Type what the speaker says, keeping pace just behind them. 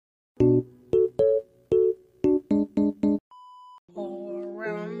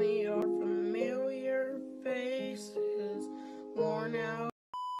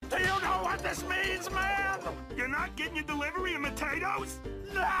potatoes?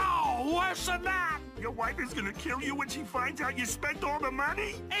 No! Worse than that! Your wife is gonna kill you when she finds out you spent all the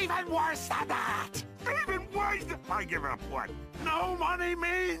money? Even worse than that! Even worse than... I give up what? No money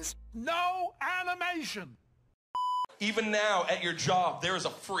means no animation! Even now, at your job, there is a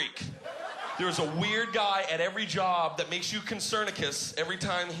freak. There's a weird guy at every job that makes you concernicus every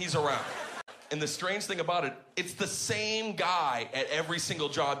time he's around. And the strange thing about it, it's the same guy at every single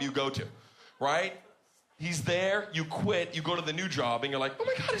job you go to, right? He's there, you quit, you go to the new job, and you're like, oh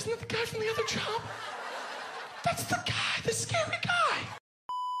my God, isn't that the guy from the other job? That's the guy, the scary guy.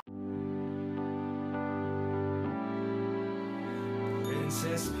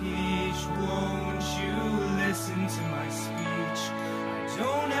 Princess Peach, won't you listen to my speech? I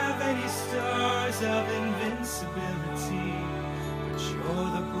don't have any stars of invincibility, but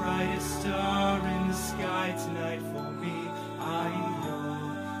you're the brightest star in the sky tonight for me. I know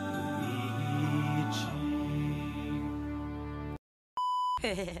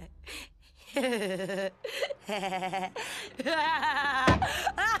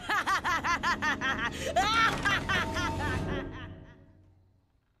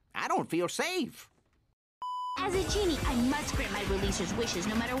I don't feel safe. As a genie, I must grant my releaser's wishes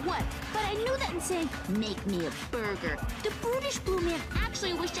no matter what. But I knew that in saying, make me a burger, the brutish blue man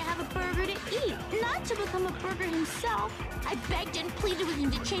actually wished to have a burger to eat, not to become a burger himself. I begged and pleaded with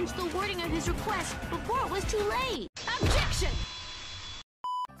him to change the wording of his request before it was too late. Objection!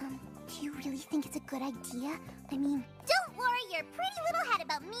 Do you really think it's a good idea? I mean... Don't worry your pretty little head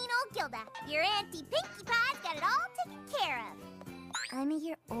about mean old Gilda. Your Auntie Pinkie Pie's got it all taken care of. I'm a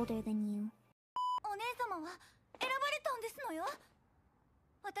year older than you.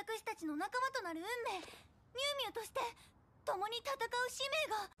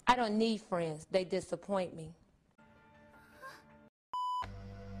 I don't need friends. They disappoint me.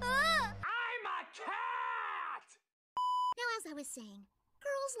 I'm a cat! Now, as I was saying,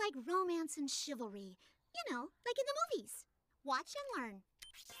 girls like romance and chivalry. You know, like in the movies. Watch and learn.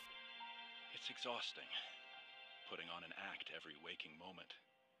 It's exhausting, putting on an act every waking moment.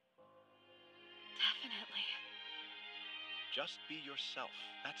 Definitely. Just be yourself.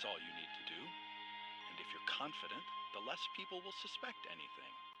 That's all you need to do. And if you're confident, the less people will suspect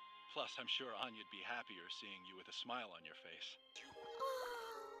anything. Plus, I'm sure Anya'd be happier seeing you with a smile on your face.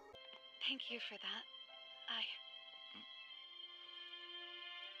 Thank you for that.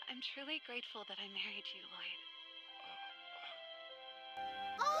 I'm truly grateful that I married you, Lloyd.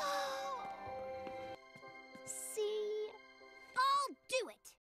 See? I'll do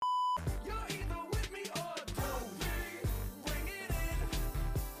it! You're either with me or don't be. Bring it in.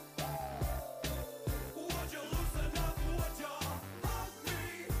 Would you loosen up? Would you hug me?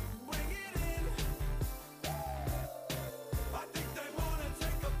 Bring it in. I think they wanna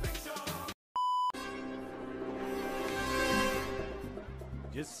take a picture.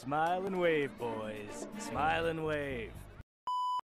 Just smile and wave, boys. Smile and wave.